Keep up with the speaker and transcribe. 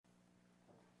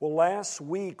Well, last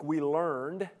week we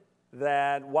learned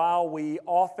that while we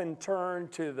often turn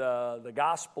to the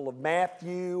Gospel of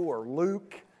Matthew or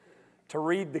Luke to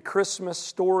read the Christmas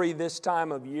story this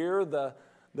time of year,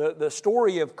 the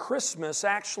story of Christmas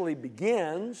actually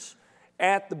begins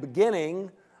at the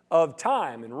beginning of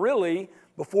time, and really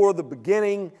before the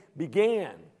beginning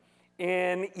began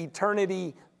in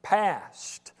eternity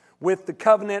past, with the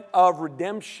covenant of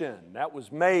redemption that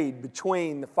was made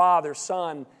between the Father,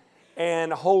 Son,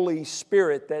 and Holy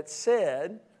Spirit, that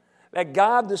said that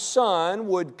God the Son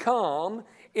would come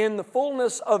in the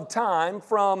fullness of time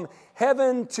from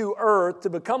heaven to earth to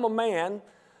become a man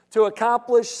to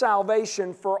accomplish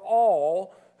salvation for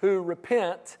all who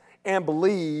repent and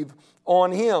believe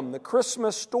on Him. The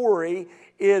Christmas story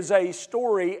is a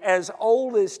story as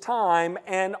old as time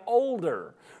and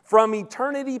older, from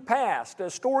eternity past, a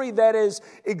story that has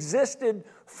existed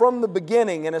from the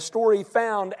beginning, and a story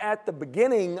found at the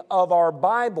beginning of our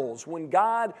Bibles when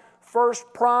God first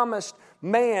promised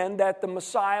man that the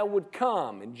Messiah would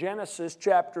come in Genesis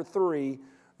chapter 3,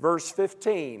 verse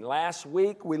 15. Last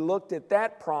week we looked at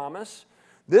that promise.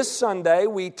 This Sunday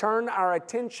we turn our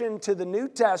attention to the New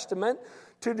Testament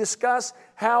to discuss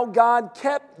how God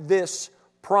kept this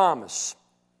promise.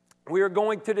 We are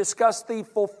going to discuss the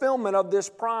fulfillment of this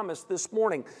promise this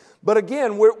morning. But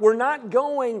again, we're not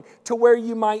going to where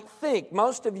you might think.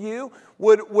 Most of you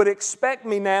would expect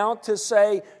me now to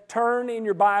say, turn in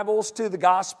your Bibles to the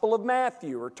Gospel of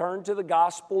Matthew or turn to the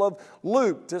Gospel of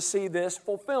Luke to see this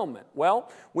fulfillment.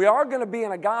 Well, we are going to be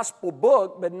in a Gospel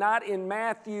book, but not in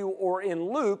Matthew or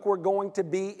in Luke. We're going to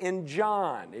be in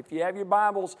John. If you have your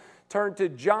Bibles, turn to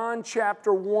John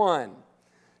chapter 1.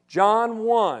 John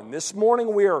 1. This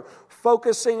morning we are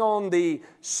focusing on the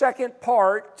second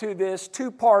part to this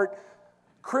two-part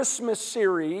Christmas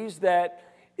series that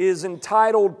is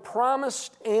entitled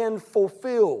Promised and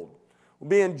Fulfilled. We'll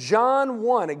be in John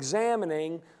 1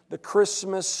 examining the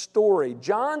Christmas story.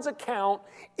 John's account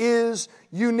is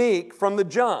unique from the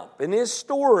jump. In his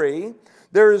story,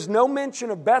 there is no mention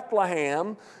of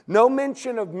Bethlehem, no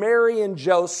mention of Mary and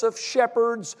Joseph,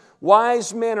 shepherds,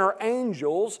 wise men, or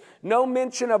angels, no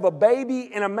mention of a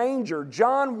baby in a manger.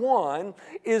 John 1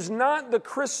 is not the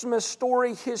Christmas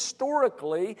story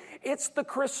historically, it's the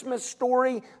Christmas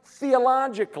story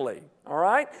theologically. All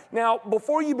right? Now,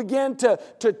 before you begin to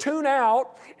tune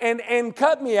out and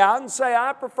cut me out and say,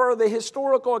 I prefer the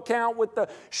historical account with the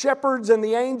shepherds and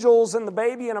the angels and the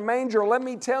baby in a manger, let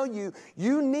me tell you,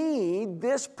 you need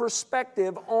this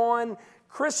perspective on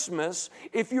Christmas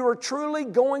if you are truly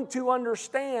going to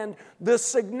understand the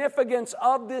significance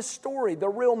of this story, the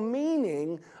real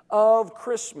meaning of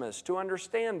Christmas. To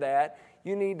understand that,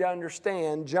 you need to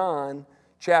understand John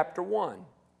chapter 1.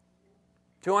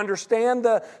 To understand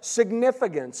the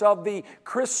significance of the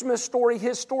Christmas story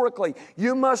historically,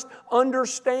 you must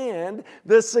understand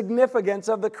the significance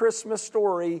of the Christmas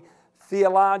story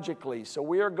theologically. So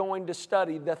we are going to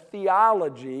study the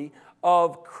theology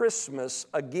of Christmas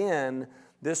again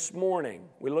this morning.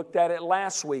 We looked at it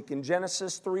last week in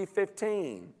Genesis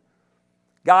 3:15.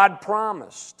 God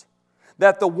promised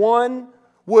that the one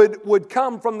would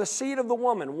come from the seed of the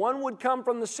woman. One would come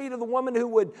from the seed of the woman who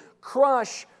would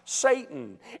crush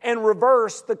Satan and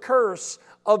reverse the curse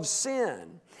of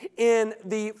sin. In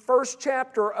the first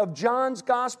chapter of John's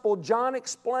Gospel, John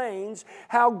explains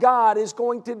how God is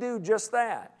going to do just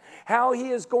that. How He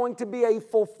is going to be a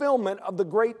fulfillment of the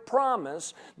great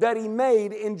promise that He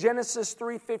made in Genesis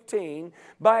 3:15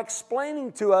 by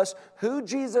explaining to us who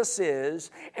Jesus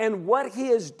is and what He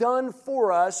has done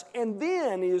for us, and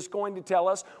then He is going to tell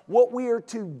us what we are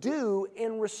to do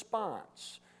in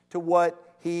response to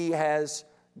what He has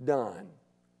done.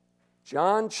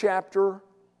 John chapter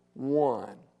 1,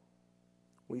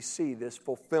 we see this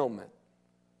fulfillment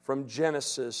from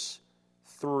Genesis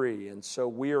 3. And so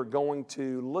we are going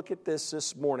to look at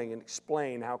this morning and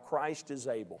explain how Christ is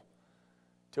able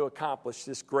to accomplish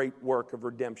this great work of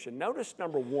redemption. Notice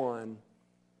number one,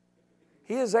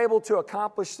 He is able to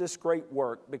accomplish this great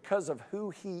work because of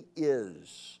who He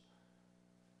is.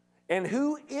 And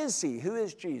who is He? Who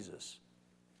is Jesus?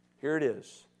 Here it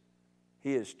is.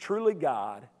 He is truly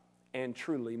God and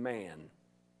truly man.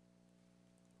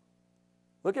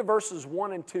 Look at verses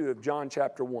 1 and 2 of John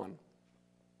chapter 1.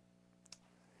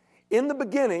 In the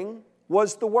beginning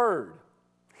was the Word,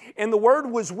 and the Word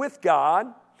was with God,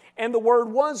 and the Word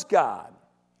was God.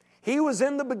 He was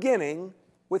in the beginning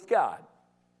with God.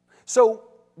 So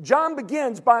John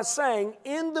begins by saying,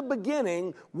 in the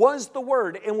beginning was the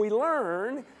Word, and we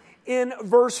learn in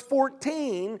verse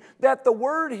 14 that the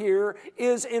word here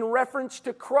is in reference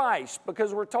to Christ,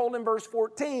 because we're told in verse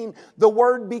 14, the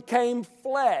Word became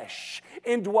flesh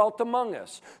and dwelt among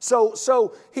us.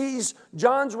 So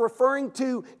John's referring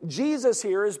to Jesus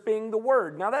here as being the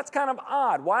Word. Now that's kind of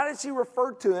odd. Why does he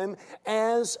refer to him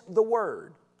as the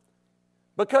Word?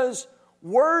 Because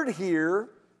Word here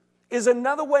is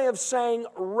another way of saying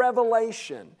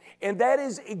revelation. And that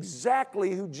is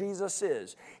exactly who Jesus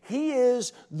is. He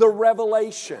is the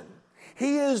revelation.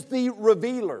 He is the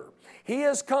revealer. He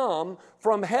has come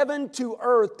from heaven to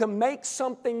earth to make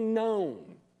something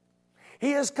known.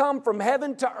 He has come from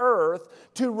heaven to earth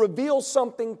to reveal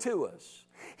something to us.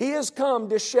 He has come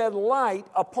to shed light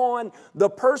upon the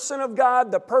person of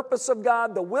God, the purpose of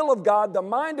God, the will of God, the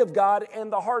mind of God,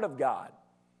 and the heart of God.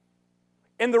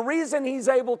 And the reason He's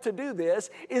able to do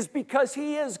this is because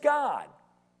He is God.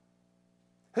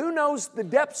 Who knows the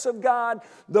depths of God,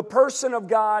 the person of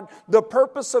God, the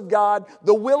purpose of God,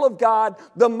 the will of God,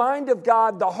 the mind of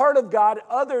God, the heart of God,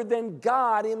 other than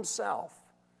God Himself?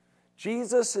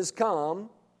 Jesus has come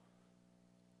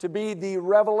to be the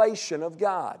revelation of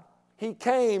God. He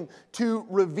came to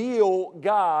reveal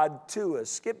God to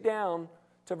us. Skip down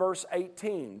to verse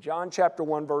 18. John chapter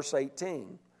 1, verse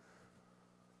 18.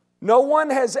 No one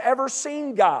has ever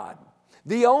seen God.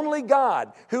 The only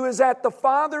God who is at the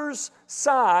Father's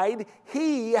side,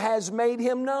 He has made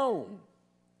Him known.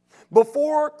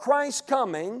 Before Christ's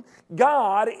coming,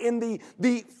 God, in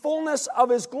the fullness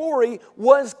of His glory,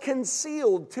 was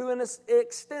concealed to an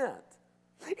extent.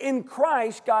 In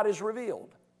Christ, God is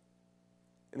revealed.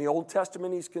 In the Old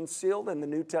Testament, He's concealed. In the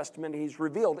New Testament, He's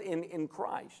revealed in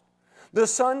Christ. The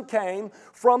Son came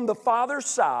from the Father's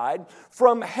side,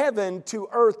 from heaven to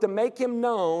earth, to make Him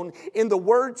known in the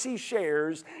words He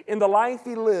shares, in the life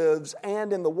He lives,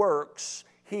 and in the works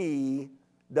He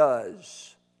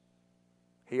does.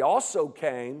 He also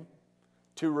came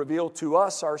to reveal to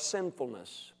us our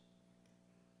sinfulness.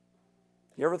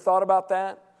 You ever thought about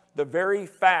that? The very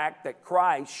fact that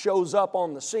Christ shows up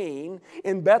on the scene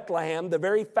in Bethlehem, the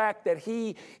very fact that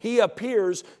He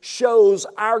appears shows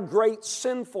our great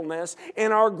sinfulness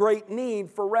and our great need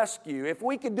for rescue. If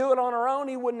we could do it on our own,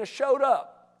 He wouldn't have showed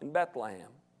up in Bethlehem.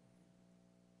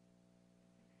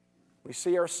 We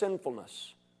see our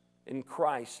sinfulness in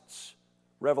Christ's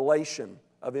revelation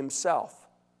of Himself,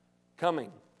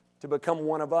 coming to become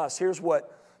one of us. Here's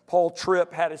what Paul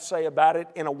Tripp had to say about it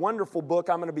in a wonderful book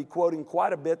I'm going to be quoting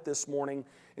quite a bit this morning,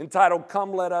 entitled,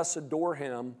 "Come Let Us Adore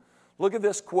Him." Look at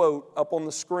this quote up on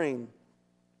the screen.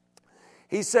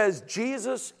 He says,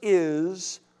 Jesus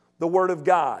is the Word of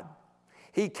God.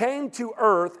 He came to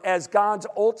earth as God's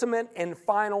ultimate and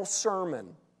final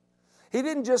sermon. He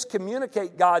didn't just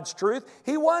communicate God's truth,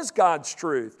 He was God's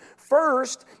truth.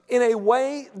 First, in a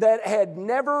way that had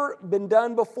never been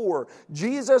done before,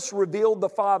 Jesus revealed the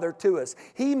Father to us.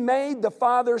 He made the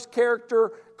Father's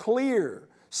character clear,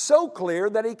 so clear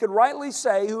that He could rightly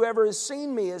say, "Whoever has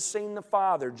seen me has seen the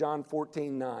Father," John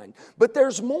 14:9. But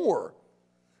there's more.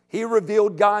 He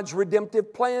revealed God's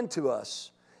redemptive plan to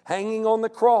us. Hanging on the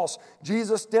cross,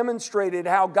 Jesus demonstrated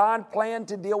how God planned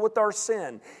to deal with our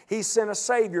sin. He sent a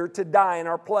Savior to die in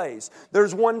our place.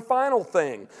 There's one final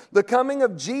thing. The coming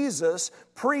of Jesus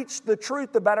preached the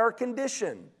truth about our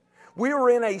condition. We were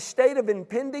in a state of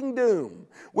impending doom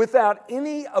without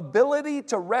any ability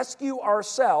to rescue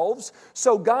ourselves,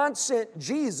 so God sent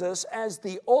Jesus as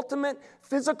the ultimate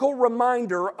physical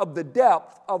reminder of the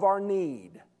depth of our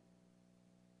need.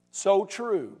 So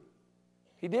true.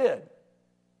 He did.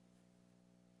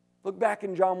 Look back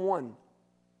in John 1.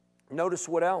 Notice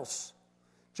what else.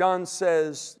 John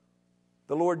says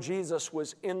the Lord Jesus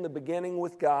was in the beginning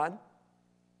with God.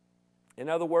 In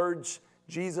other words,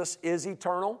 Jesus is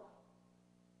eternal.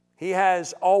 He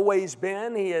has always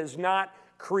been. He is not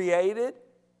created.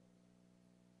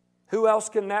 Who else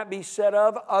can that be said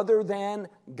of other than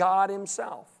God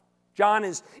Himself? John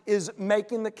is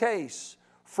making the case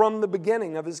from the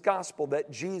beginning of his gospel that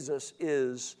Jesus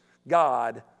is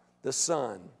God the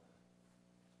Son.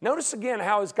 Notice again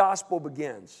how his gospel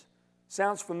begins.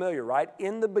 Sounds familiar, right?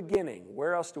 In the beginning.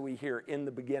 Where else do we hear in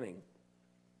the beginning?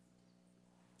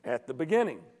 At the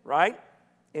beginning, right?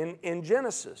 In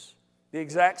Genesis, the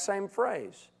exact same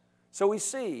phrase. So we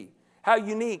see how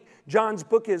unique John's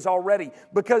book is already,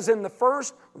 because in the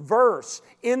first verse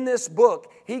in this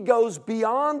book, he goes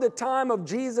beyond the time of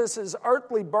Jesus'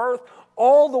 earthly birth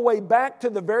all the way back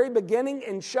to the very beginning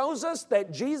and shows us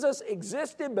that Jesus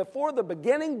existed before the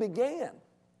beginning began.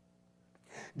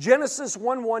 Genesis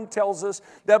 1:1 tells us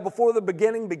that before the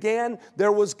beginning began,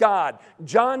 there was God.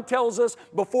 John tells us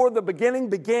before the beginning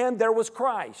began, there was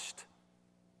Christ.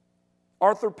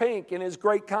 Arthur Pink, in his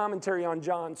great commentary on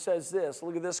John, says this.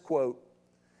 Look at this quote.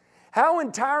 How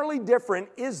entirely different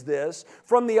is this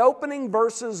from the opening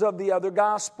verses of the other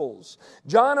Gospels?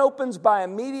 John opens by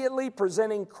immediately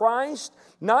presenting Christ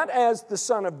not as the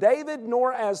Son of David,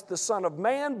 nor as the Son of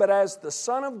Man, but as the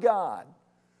Son of God.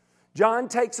 John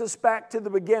takes us back to the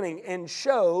beginning and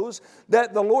shows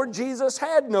that the Lord Jesus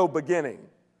had no beginning.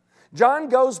 John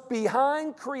goes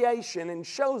behind creation and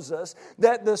shows us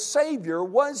that the Savior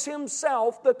was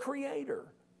Himself the Creator.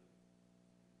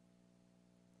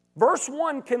 Verse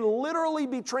 1 can literally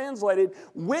be translated,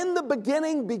 when the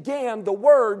beginning began, the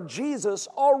Word, Jesus,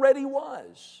 already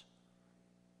was.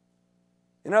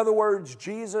 In other words,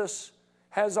 Jesus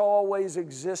has always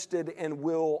existed and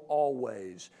will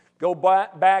always. Go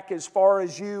back as far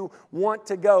as you want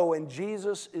to go, and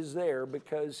Jesus is there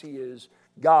because He is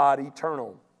God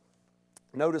eternal.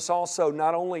 Notice also,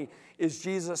 not only is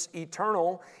Jesus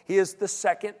eternal, He is the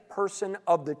second person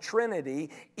of the Trinity,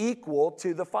 equal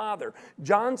to the Father.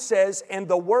 John says, and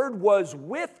the Word was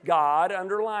with God,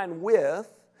 underline with,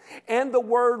 and the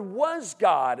Word was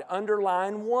God,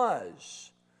 underline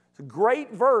was. It's a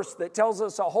great verse that tells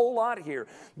us a whole lot here.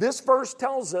 This verse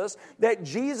tells us that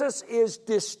Jesus is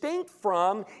distinct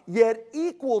from, yet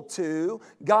equal to,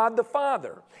 God the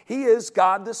Father. He is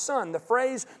God the Son. The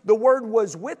phrase, the Word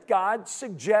was with God,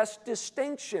 suggests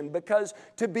distinction, because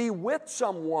to be with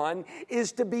someone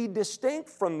is to be distinct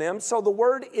from them. So the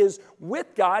Word is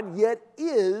with God, yet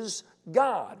is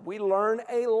God. We learn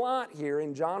a lot here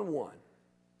in John 1.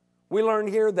 We learn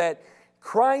here that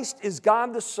Christ is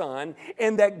God the Son,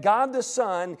 and that God the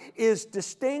Son is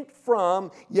distinct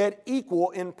from, yet equal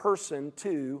in person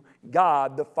to,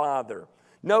 God the Father.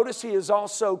 Notice He is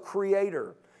also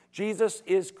Creator. Jesus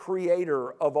is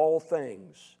Creator of all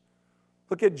things.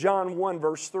 Look at John 1,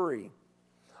 verse 3.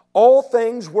 All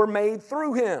things were made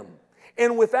through Him,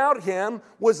 and without Him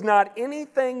was not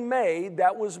anything made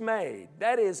that was made.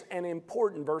 That is an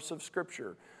important verse of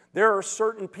Scripture. There are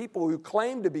certain people who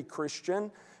claim to be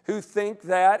Christian who think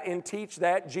that and teach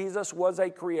that Jesus was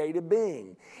a created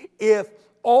being. If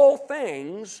all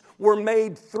things were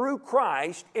made through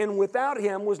Christ, and without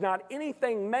Him was not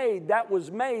anything made that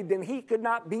was made, then He could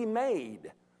not be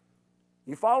made.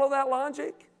 You follow that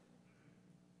logic?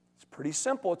 It's pretty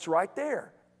simple. It's right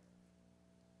there.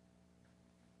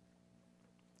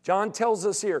 John tells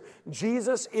us here,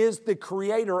 Jesus is the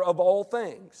Creator of all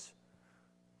things.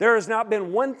 There has not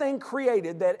been one thing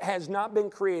created that has not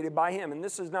been created by Him. And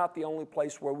this is not the only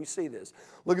place where we see this.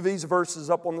 Look at these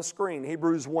verses up on the screen.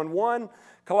 Hebrews 1:1,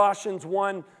 Colossians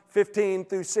 1:15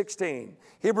 through 16.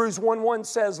 Hebrews 1:1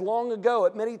 says, long ago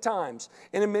at many times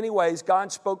and in many ways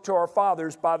God spoke to our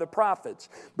fathers by the prophets.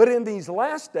 But in these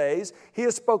last days He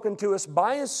has spoken to us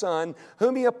by His Son,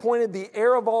 whom He appointed the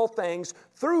heir of all things,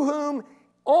 through whom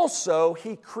also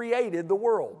He created the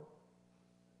world.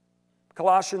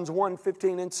 Colossians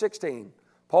 1:15 and 16.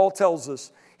 Paul tells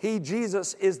us, He,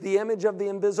 Jesus, is the image of the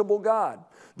invisible God,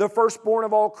 the firstborn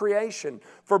of all creation.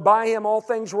 For by Him all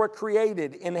things were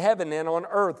created in heaven and on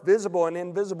earth, visible and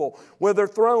invisible, whether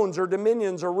thrones or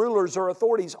dominions or rulers or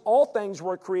authorities. All things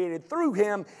were created through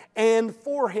Him and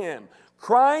for Him.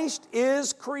 Christ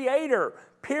is Creator,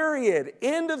 period.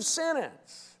 End of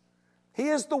sentence. He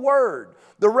is the Word,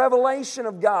 the revelation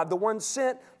of God, the one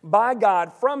sent by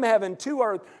God from heaven to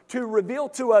earth to reveal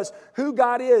to us who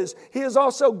God is. He is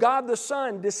also God the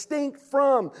Son, distinct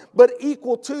from but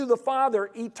equal to the Father,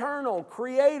 eternal,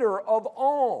 Creator of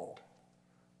all.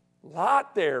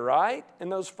 Lot there, right? In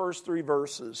those first three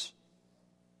verses.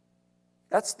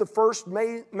 That's the first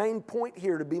main point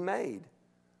here to be made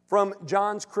from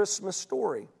John's Christmas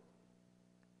story.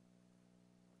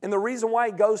 And the reason why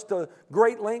he goes to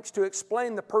great lengths to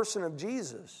explain the person of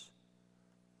Jesus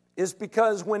is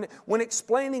because when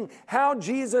explaining how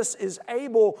Jesus is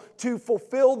able to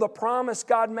fulfill the promise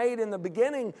God made in the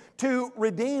beginning to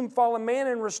redeem fallen man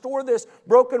and restore this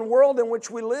broken world in which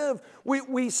we live,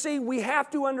 we see we have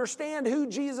to understand who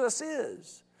Jesus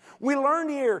is. We learn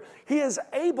here He is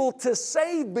able to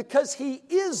save because He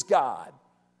is God.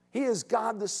 He is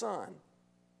God the Son.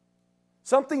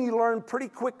 Something you learn pretty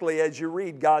quickly as you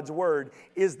read God's Word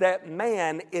is that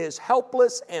man is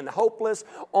helpless and hopeless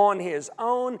on his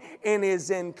own and is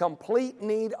in complete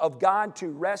need of God to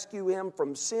rescue him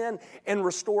from sin and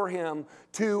restore him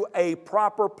to a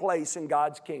proper place in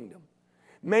God's kingdom.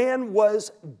 Man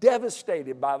was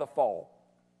devastated by the fall.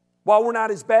 While we're not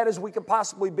as bad as we could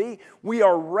possibly be, we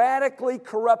are radically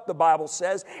corrupt, the Bible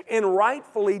says, and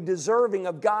rightfully deserving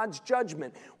of God's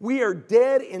judgment. We are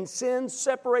dead in sin,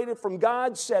 separated from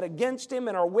God, set against Him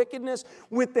in our wickedness,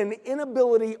 with an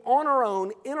inability on our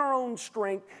own, in our own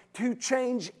strength, to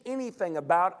change anything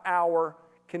about our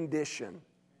condition.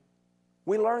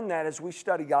 We learn that as we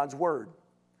study God's Word.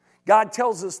 God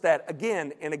tells us that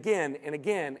again and again and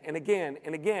again and again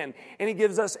and again. And He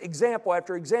gives us example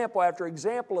after example after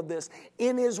example of this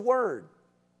in His Word.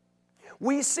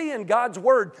 We see in God's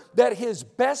Word that His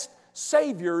best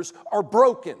Saviors are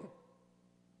broken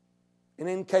and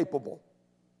incapable,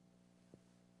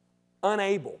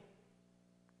 unable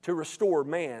to restore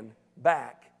man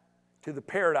back to the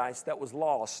paradise that was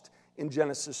lost in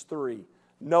Genesis 3.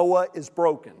 Noah is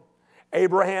broken.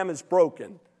 Abraham is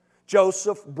broken.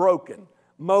 Joseph, broken.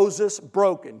 Moses,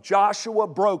 broken. Joshua,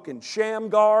 broken.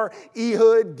 Shamgar,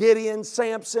 Ehud, Gideon,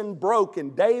 Samson,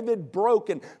 broken. David,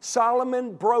 broken.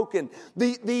 Solomon, broken.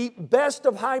 The best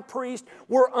of high priests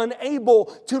were unable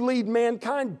to lead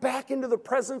mankind back into the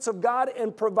presence of God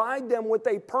and provide them with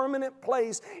a permanent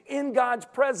place in God's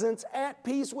presence at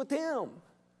peace with Him.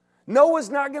 Noah's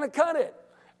not going to cut it.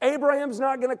 Abraham's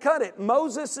not going to cut it.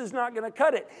 Moses is not going to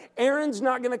cut it. Aaron's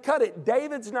not going to cut it.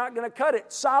 David's not going to cut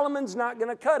it. Solomon's not going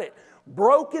to cut it.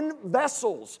 Broken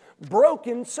vessels,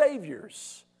 broken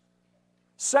saviors.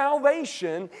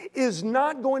 Salvation is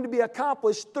not going to be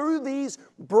accomplished through these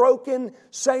broken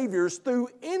saviors, through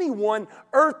anyone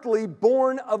earthly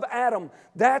born of Adam.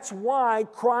 That's why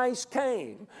Christ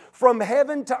came from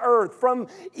heaven to earth, from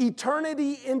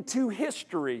eternity into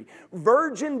history,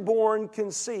 virgin born,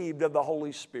 conceived of the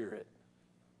Holy Spirit.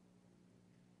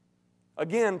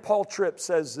 Again, Paul Tripp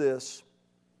says this.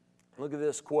 Look at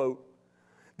this quote.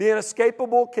 The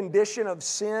inescapable condition of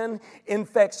sin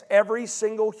infects every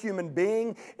single human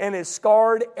being and has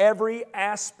scarred every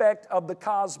aspect of the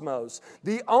cosmos.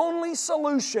 The only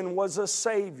solution was a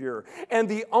Savior, and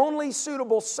the only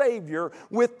suitable Savior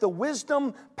with the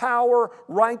wisdom, power,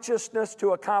 righteousness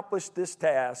to accomplish this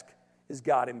task is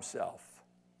God Himself.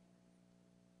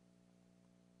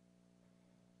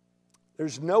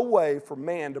 There's no way for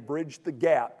man to bridge the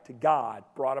gap to God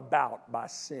brought about by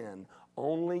sin.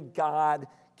 Only God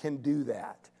can do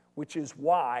that, which is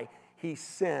why He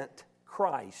sent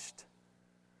Christ.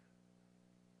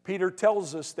 Peter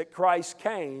tells us that Christ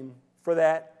came for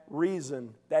that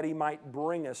reason, that He might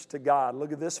bring us to God.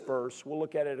 Look at this verse. We'll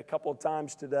look at it a couple of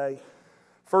times today.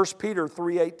 1 Peter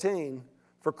 3:18.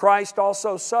 For Christ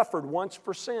also suffered once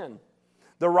for sin,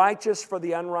 the righteous for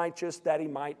the unrighteous, that He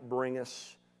might bring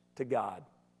us to God.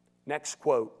 Next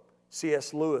quote,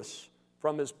 C.S. Lewis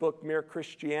from his book Mere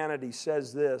Christianity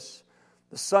says this: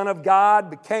 the Son of God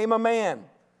became a man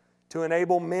to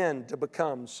enable men to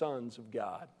become sons of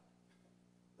God.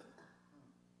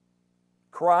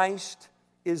 Christ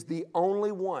is the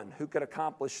only one who could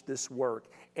accomplish this work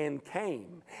and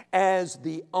came as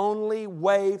the only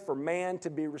way for man to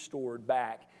be restored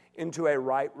back into a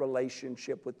right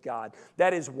relationship with God.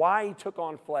 That is why He took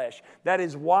on flesh. That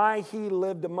is why He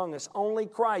lived among us. Only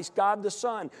Christ, God the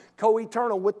Son,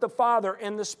 co-eternal with the Father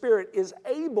and the Spirit, is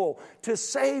able to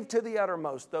save to the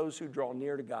uttermost those who draw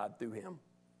near to God through Him.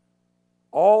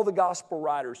 All the gospel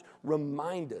writers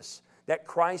remind us that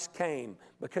Christ came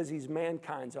because He's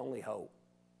mankind's only hope.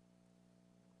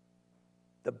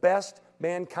 The best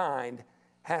mankind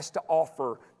has to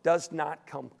offer does not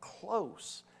come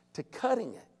close to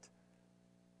cutting it.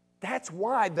 That's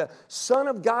why the Son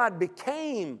of God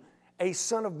became a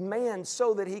Son of Man,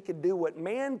 so that He could do what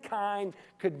mankind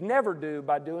could never do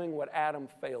by doing what Adam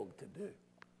failed to do.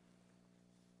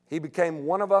 He became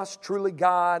one of us, truly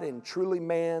God and truly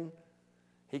man.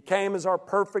 He came as our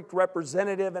perfect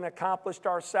representative and accomplished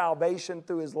our salvation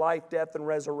through His life, death, and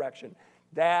resurrection.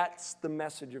 That's the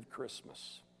message of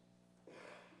Christmas.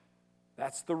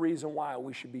 That's the reason why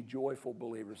we should be joyful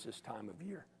believers this time of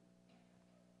year.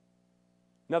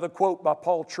 Another quote by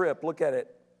Paul Tripp, look at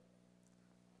it.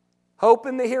 Hope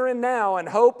in the here and now and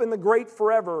hope in the great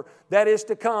forever that is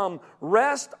to come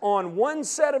rest on one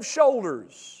set of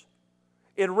shoulders.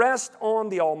 It rests on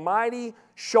the almighty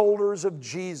shoulders of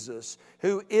Jesus,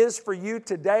 who is for you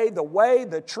today the way,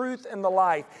 the truth, and the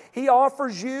life. He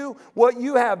offers you what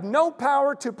you have no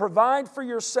power to provide for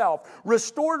yourself: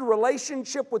 restored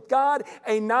relationship with God,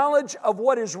 a knowledge of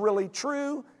what is really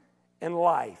true, and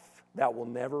life that will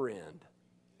never end.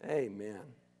 Amen.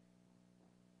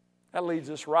 That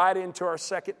leads us right into our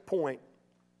second point.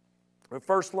 We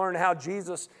first learn how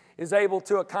Jesus is able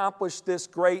to accomplish this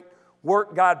great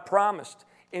work God promised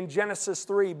in Genesis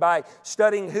 3 by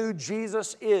studying who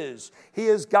Jesus is. He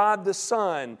is God the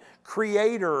Son,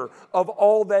 creator of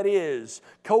all that is,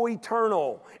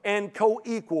 co-eternal and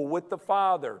co-equal with the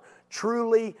Father,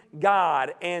 truly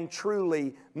God and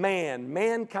truly man,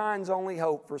 mankind's only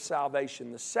hope for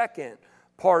salvation. The second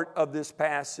part of this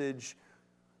passage,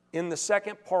 in the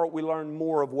second part, we learn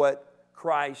more of what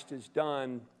Christ has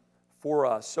done for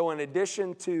us. So in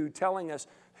addition to telling us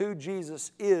who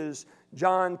Jesus is,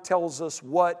 John tells us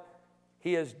what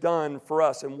He has done for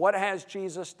us. And what has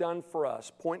Jesus done for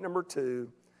us? Point number 2,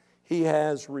 He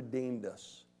has redeemed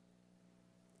us.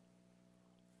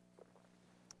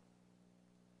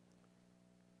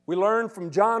 We learn from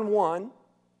John 1,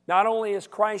 not only is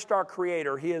Christ our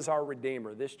Creator, He is our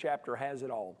Redeemer. This chapter has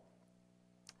it all.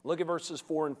 Look at verses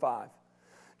 4 and 5.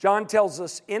 John tells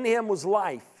us, in Him was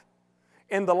life,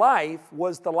 and the life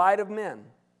was the light of men.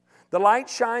 The light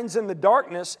shines in the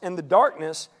darkness, and the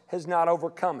darkness has not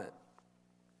overcome it.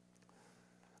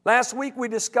 Last week we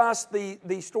discussed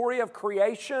the story of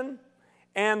creation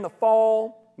and the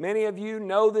fall. Many of you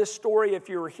know this story. If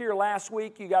you were here last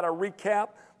week, you got a recap.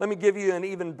 Let me give you an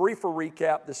even briefer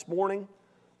recap this morning.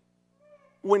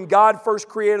 When God first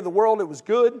created the world, it was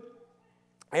good.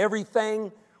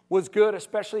 Everything was good,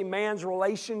 especially man's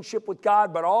relationship with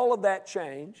God, but all of that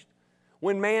changed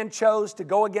when man chose to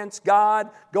go against God,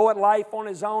 go at life on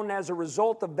his own. As a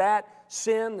result of that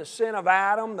sin, the sin of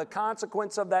Adam, the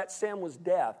consequence of that sin was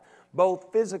death,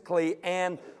 both physically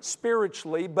and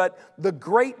spiritually. But the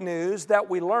great news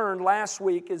that we learned last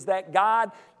week is that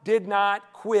God did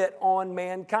not quit on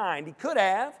mankind. He could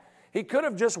have. He could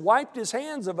have just wiped His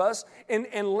hands of us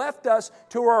and left us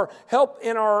to our help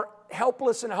in our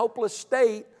helpless and hopeless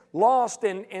state, lost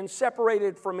and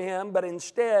separated from Him. But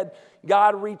instead,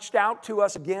 God reached out to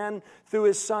us again through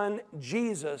His Son,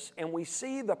 Jesus. And we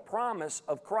see the promise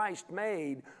of Christ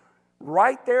made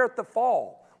right there at the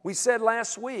fall. We said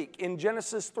last week in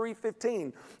Genesis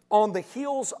 3:15, on the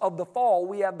heels of the fall,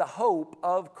 we have the hope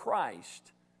of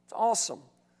Christ. It's awesome.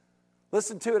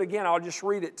 Listen to it again. I'll just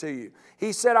read it to you.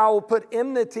 He said, I will put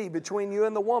enmity between you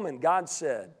and the woman, God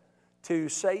said to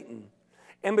Satan,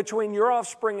 and between your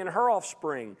offspring and her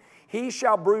offspring. He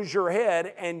shall bruise your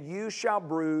head, and you shall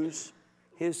bruise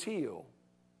his heel.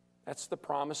 That's the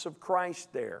promise of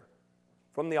Christ there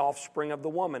from the offspring of the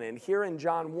woman. And here in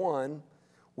John 1,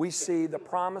 we see the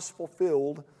promise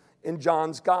fulfilled in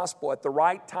John's gospel. At the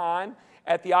right time,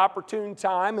 at the opportune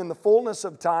time, in the fullness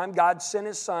of time, God sent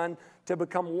His Son to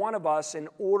become one of us in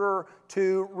order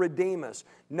to redeem us.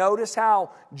 Notice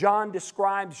how John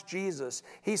describes Jesus.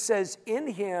 He says, in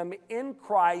Him, in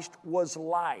Christ, was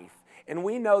life. And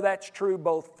we know that's true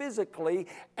both physically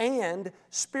and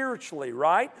spiritually,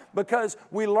 right? Because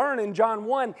we learn in John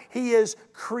 1, He is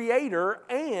Creator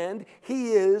and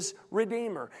He is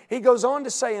Redeemer. He goes on to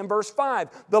say in verse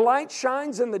 5, the light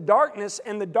shines in the darkness,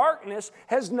 and the darkness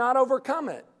has not overcome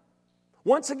it.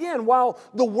 Once again, while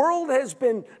the world has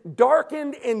been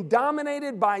darkened and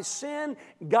dominated by sin,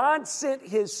 God sent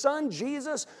His Son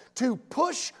Jesus to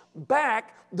push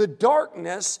back the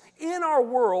darkness in our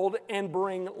world and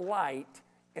bring light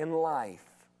and life.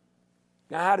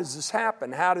 Now, how does this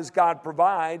happen? How does God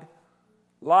provide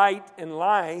light and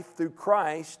life through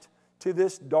Christ to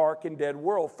this dark and dead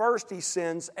world? First, He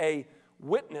sends a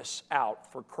witness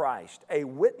out for Christ, a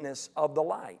witness of the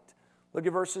light. Look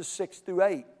at verses 6 through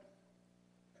 8.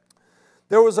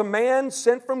 There was a man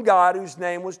sent from God whose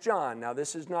name was John. Now,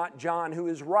 this is not John who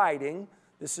is writing.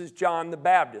 This is John the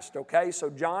Baptist, okay? So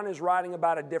John is writing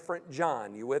about a different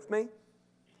John. You with me?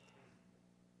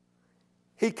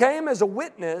 He came as a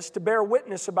witness to bear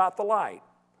witness about the light,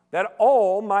 that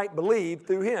all might believe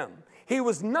through Him. He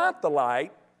was not the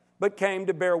light, but came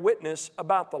to bear witness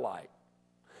about the light.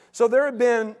 So there had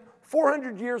been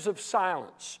 400 years of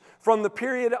silence from the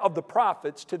period of the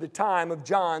prophets to the time of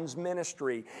John's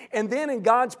ministry. And then in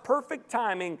God's perfect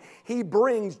timing, He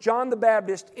brings John the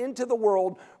Baptist into the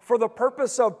world for the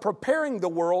purpose of preparing the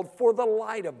world for the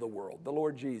light of the world, the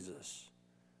Lord Jesus.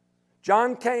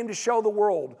 John came to show the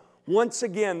world once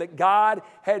again that God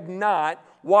had not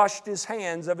washed His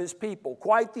hands of His people.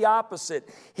 Quite the opposite.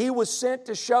 He was sent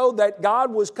to show that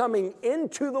God was coming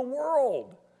into the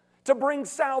world to bring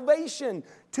salvation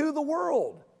to the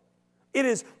world. It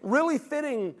is really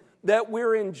fitting that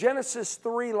we're in Genesis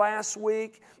 3 last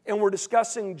week and we're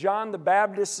discussing John the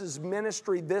Baptist's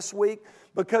ministry this week,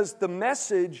 because the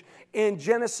message in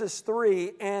Genesis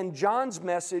 3 and John's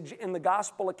message in the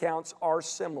gospel accounts are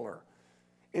similar.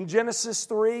 In Genesis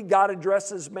 3, God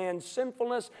addresses man's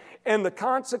sinfulness and the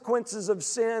consequences of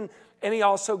sin, and He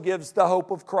also gives the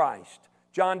hope of Christ.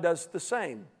 John does the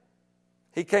same.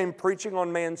 He came preaching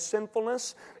on man's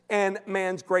sinfulness and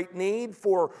man's great need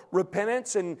for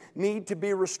repentance and need to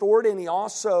be restored. And He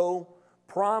also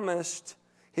promised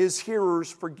His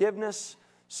hearers forgiveness,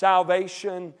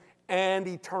 salvation, and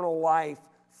eternal life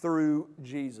through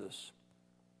Jesus.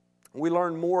 We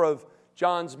learn more of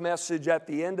John's message at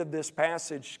the end of this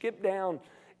passage. Skip down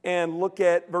and look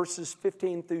at verses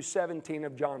 15 through 17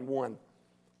 of John 1.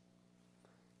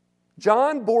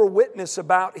 John bore witness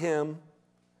about Him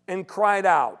and cried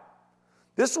out,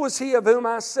 "This was He of whom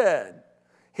I said,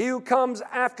 'He who comes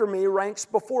after me ranks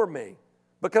before me,'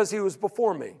 because He was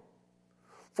before me.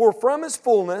 For from His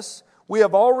fullness we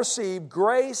have all received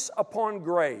grace upon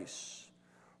grace.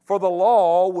 For the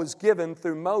law was given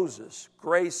through Moses.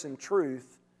 Grace and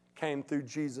truth came through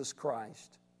Jesus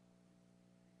Christ."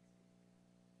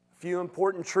 A few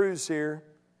important truths here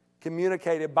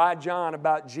communicated by John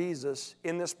about Jesus.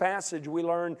 In this passage, we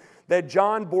learn that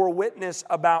John bore witness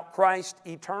about Christ's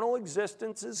eternal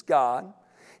existence as God,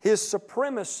 His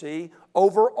supremacy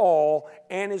over all,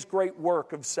 and His great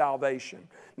work of salvation.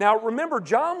 Now remember,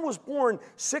 John was born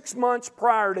 6 months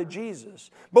prior to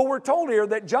Jesus. But we're told here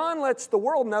that John lets the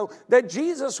world know that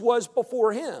Jesus was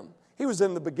before him. He was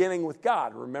in the beginning with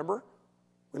God, remember?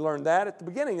 We learned that at the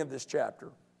beginning of this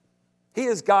chapter. He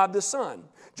is God the Son.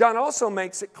 John also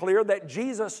makes it clear that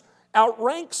Jesus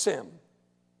outranks Him.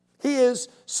 He is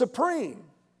supreme.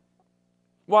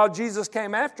 While Jesus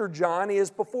came after John, He is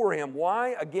before him. Why?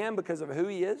 Again, because of who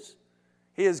He is.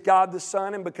 He is God the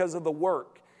Son, and because of the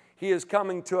work He is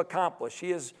coming to accomplish.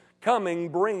 He is coming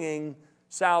bringing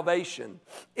salvation.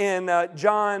 In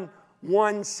John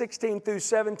 1, 16 through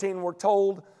 17, we're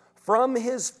told, "From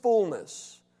His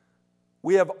fullness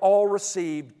we have all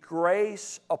received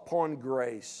grace upon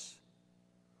grace.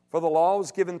 For the law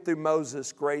was given through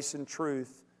Moses, grace and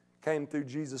truth came through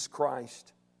Jesus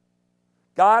Christ."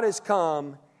 God has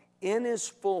come in His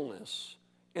fullness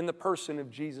in the person of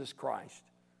Jesus Christ.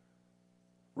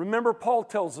 Remember, Paul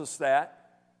tells us that.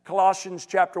 Colossians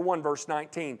chapter 1, verse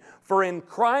 19. "For in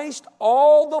Christ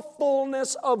all the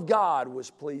fullness of God was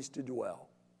pleased to dwell."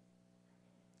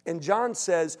 And John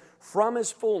says, from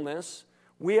His fullness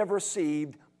we have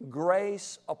received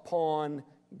grace upon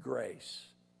grace.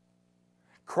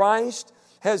 Christ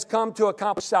has come to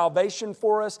accomplish salvation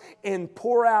for us and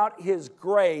pour out His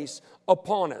grace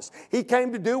upon us. He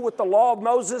came to do what the law of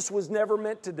Moses was never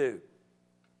meant to do.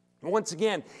 Once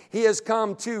again, He has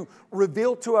come to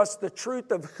reveal to us the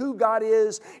truth of who God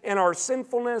is and our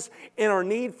sinfulness and our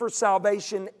need for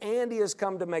salvation, and He has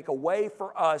come to make a way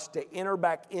for us to enter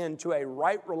back into a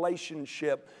right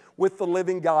relationship with the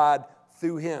living God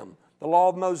through Him. The law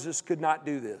of Moses could not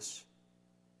do this.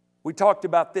 We talked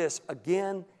about this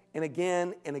again and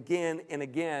again and again and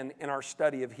again in our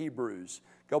study of Hebrews.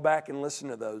 Go back and listen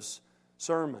to those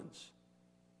sermons.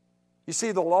 You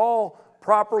see, the law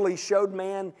properly showed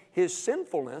man his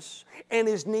sinfulness and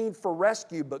his need for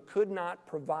rescue, but could not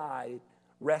provide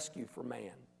rescue for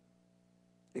man.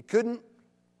 It couldn't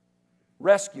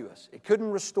rescue us. It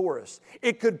couldn't restore us.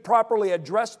 It could properly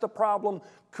address the problem,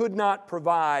 could not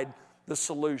provide the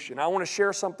solution. I want to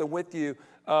share something with you.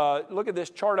 Look at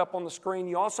this chart up on the screen.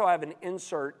 You also have an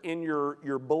insert in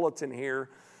your bulletin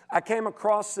here. I came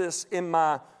across this in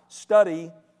my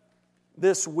study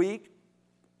this week.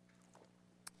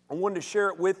 I wanted to share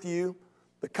it with you,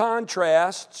 the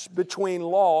contrasts between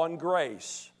law and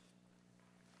grace.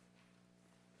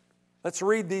 Let's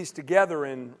read these together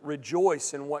and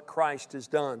rejoice in what Christ has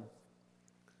done.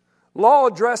 Law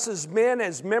addresses men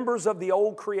as members of the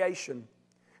old creation.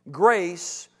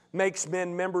 Grace makes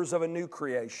men members of a new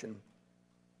creation.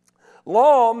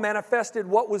 Law manifested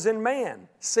what was in man,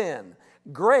 sin.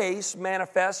 Grace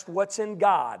manifests what's in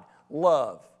God,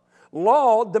 love.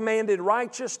 Law demanded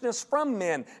righteousness from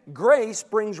men. Grace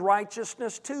brings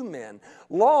righteousness to men.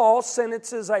 Law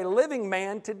sentences a living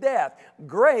man to death.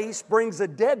 Grace brings a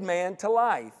dead man to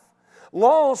life.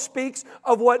 Law speaks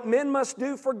of what men must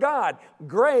do for God.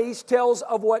 Grace tells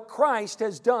of what Christ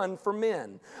has done for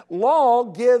men. Law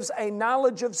gives a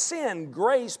knowledge of sin.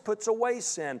 Grace puts away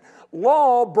sin.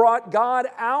 Law brought God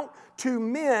out to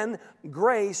men.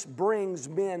 Grace brings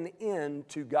men in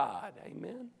to God.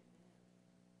 Amen.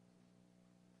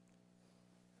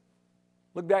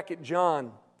 Look back at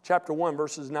John chapter 1,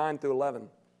 verses 9 through 11.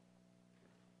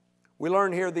 We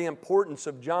learn here the importance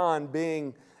of John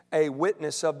being a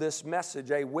witness of this message,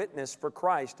 a witness for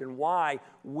Christ, and why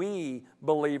we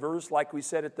believers, like we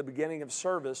said at the beginning of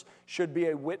service, should be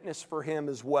a witness for Him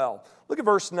as well. Look at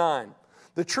verse 9.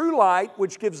 The true light,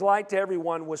 which gives light to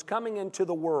everyone, was coming into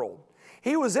the world.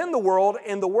 He was in the world,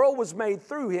 and the world was made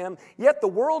through Him, yet the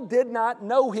world did not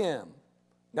know Him.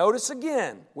 Notice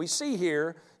again, we see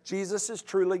here Jesus is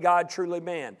truly God, truly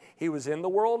man. He was in the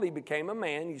world, he became a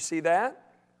man. You see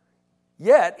that?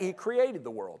 Yet he created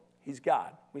the world. He's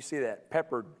God. We see that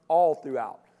peppered all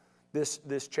throughout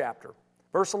this chapter.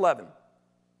 Verse 11.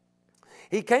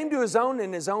 He came to his own,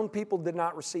 and his own people did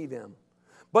not receive him.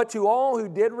 But to all who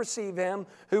did receive him,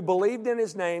 who believed in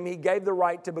his name, he gave the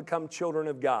right to become children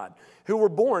of God, who were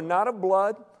born not of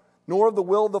blood, nor of the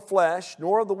will of the flesh,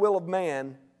 nor of the will of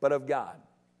man, but of God.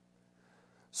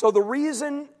 So the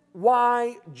reason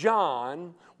why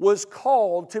John was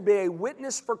called to be a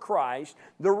witness for Christ,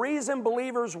 the reason,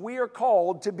 believers, we are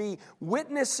called to be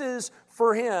witnesses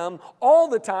for Him all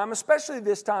the time, especially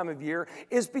this time of year,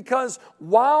 is because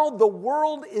while the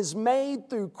world is made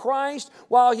through Christ,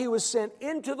 while He was sent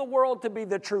into the world to be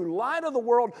the true light of the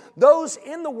world, those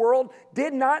in the world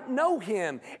did not know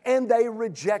Him, and they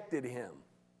rejected Him.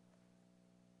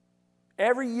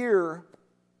 Every year,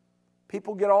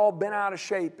 people get all bent out of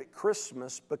shape at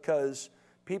Christmas because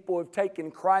people have taken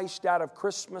Christ out of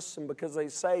Christmas, and because they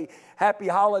say happy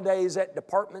holidays at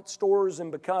department stores,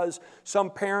 and because some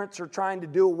parents are trying to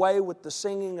do away with the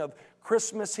singing of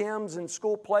Christmas hymns in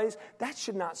school plays. That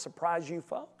should not surprise you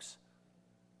folks.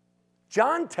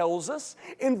 John tells us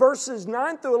in verses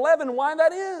 9 through 11 why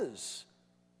that is.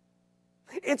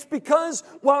 It's because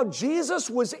while Jesus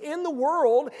was in the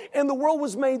world and the world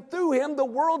was made through Him, the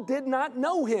world did not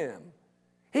know Him.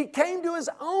 He came to His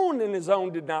own, and His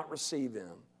own did not receive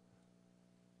Him.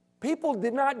 People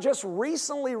did not just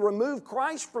recently remove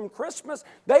Christ from Christmas.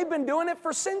 They've been doing it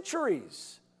for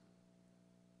centuries.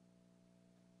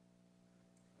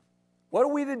 What are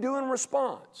we to do in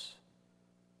response?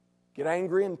 Get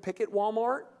angry and picket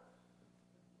Walmart?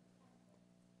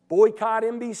 Boycott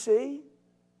NBC?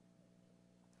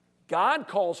 God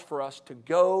calls for us to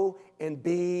go and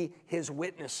be His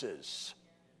witnesses.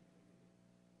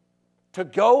 To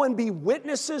go and be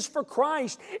witnesses for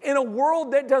Christ in a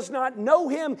world that does not know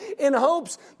Him, in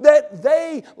hopes that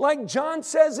they, like John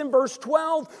says in verse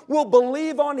 12, will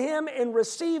believe on Him and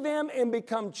receive Him and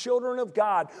become children of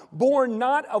God, born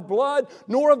not of blood,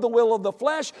 nor of the will of the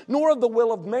flesh, nor of the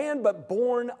will of man, but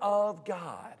born of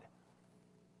God.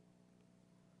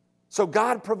 So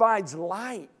God provides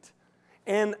light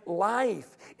and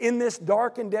life in this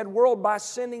dark and dead world by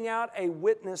sending out a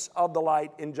witness of the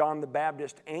light in John the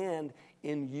Baptist and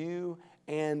in you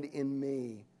and in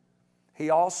me. He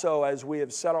also, as we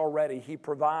have said already, He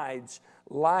provides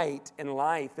light and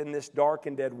life in this dark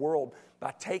and dead world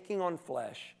by taking on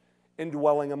flesh and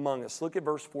dwelling among us. Look at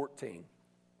verse 14.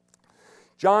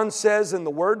 John says, "And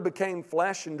the Word became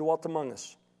flesh and dwelt among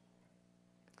us.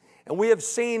 And we have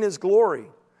seen His glory,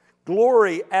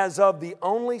 glory as of the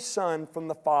only Son from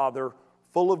the Father,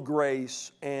 full of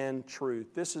grace and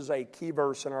truth." This is a key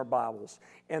verse in our Bibles.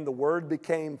 And the Word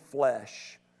became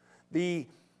flesh. The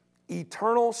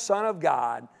eternal Son of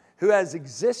God, who has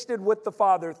existed with the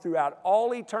Father throughout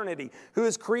all eternity, who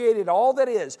has created all that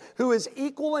is, who is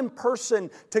equal in person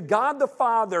to God the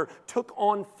Father, took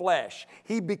on flesh.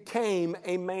 He became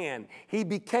a man. He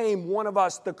became one of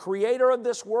us. The Creator of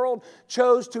this world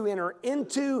chose to enter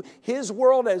into His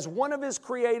world as one of His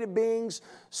created beings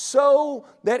so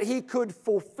that He could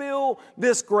fulfill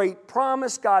this great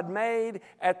promise God made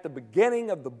at the beginning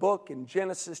of the book in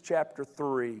Genesis chapter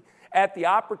 3. At the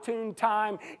opportune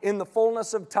time, in the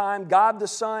fullness of time, God the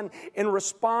Son, in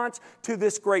response to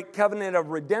this great covenant of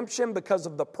redemption because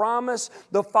of the promise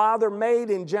the Father made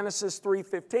in Genesis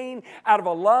 3:15, out of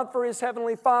a love for His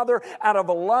Heavenly Father, out of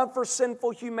a love for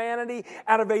sinful humanity,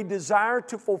 out of a desire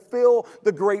to fulfill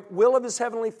the great will of His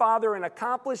Heavenly Father and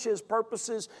accomplish His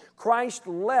purposes, Christ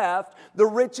left the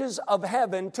riches of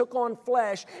heaven, took on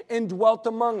flesh, and dwelt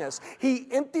among us. He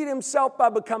emptied Himself by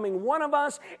becoming one of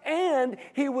us, and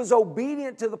He was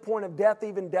obedient to the point of death,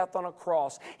 even death on a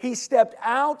cross. He stepped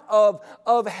out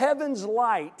of heaven's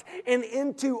light and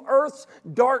into earth's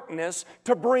darkness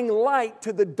to bring light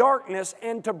to the darkness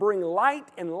and to bring light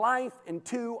and life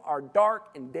into our dark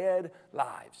and dead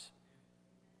lives.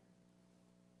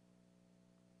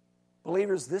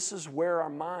 Believers, this is where our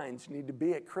minds need to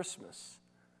be at Christmas.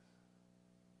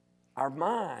 Our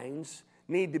minds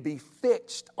need to be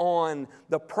fixed on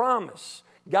the promise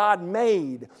God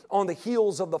made on the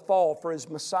heels of the fall for His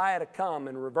Messiah to come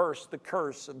and reverse the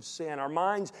curse of sin. Our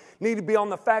minds need to be on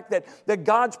the fact that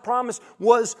God's promise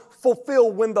was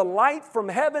fulfilled when the light from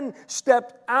heaven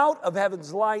stepped out of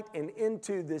heaven's light and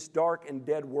into this dark and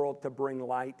dead world to bring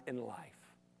light and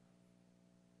life.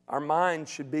 Our minds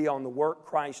should be on the work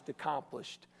Christ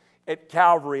accomplished at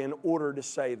Calvary in order to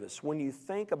save us. When you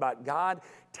think about God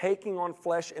taking on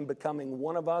flesh and becoming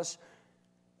one of us,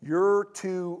 you're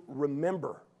to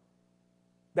remember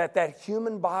that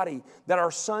human body that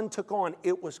our Son took on,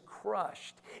 it was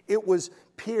crushed. It was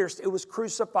pierced. It was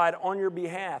crucified on your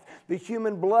behalf. The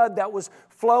human blood that was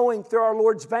flowing through our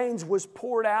Lord's veins was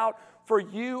poured out for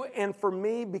you and for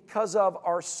me because of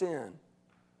our sin.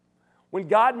 When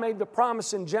God made the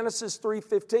promise in Genesis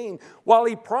 3:15, while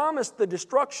He promised the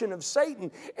destruction of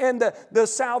Satan and the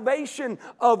salvation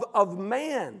of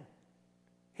man,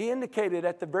 He indicated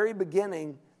at the very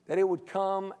beginning that it would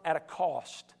come at a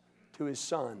cost to His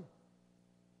Son.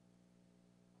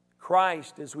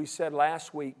 Christ, as we said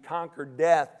last week, conquered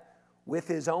death with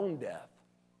His own death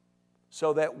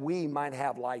so that we might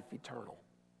have life eternal.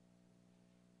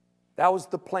 That was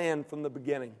the plan from the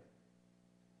beginning.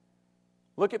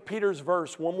 Look at Peter's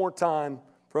verse one more time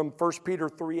from 1 Peter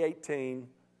 3:18.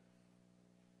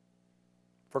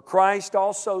 For Christ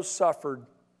also suffered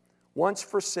once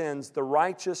for sins, the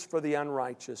righteous for the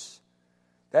unrighteous,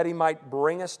 that He might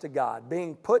bring us to God,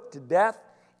 being put to death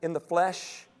in the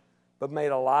flesh, but made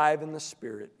alive in the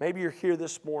Spirit. Maybe you're here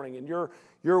this morning and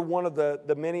you're one of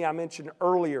the many I mentioned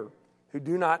earlier who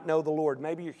do not know the Lord.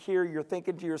 Maybe you're here, you're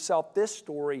thinking to yourself, this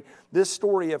story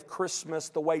of Christmas,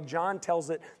 the way John tells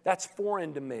it, that's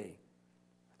foreign to me.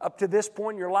 Up to this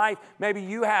point in your life, maybe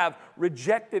you have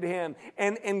rejected Him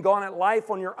and gone at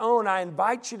life on your own. I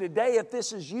invite you today, if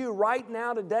this is you right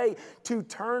now today, to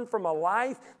turn from a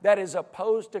life that is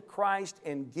opposed to Christ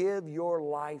and give your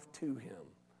life to Him.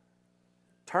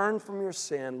 Turn from your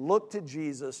sin, look to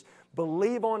Jesus,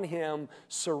 believe on Him,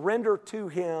 surrender to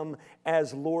Him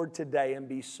as Lord today and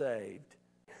be saved.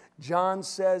 John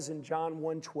says in John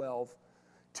 1:12,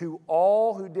 to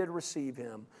all who did receive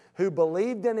Him, who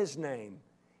believed in His name,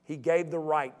 He gave the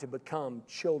right to become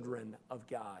children of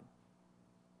God.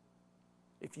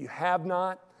 If you have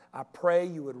not, I pray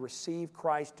you would receive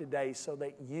Christ today so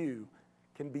that you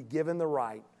can be given the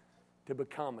right to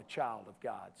become a child of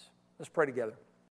God's. Let's pray together.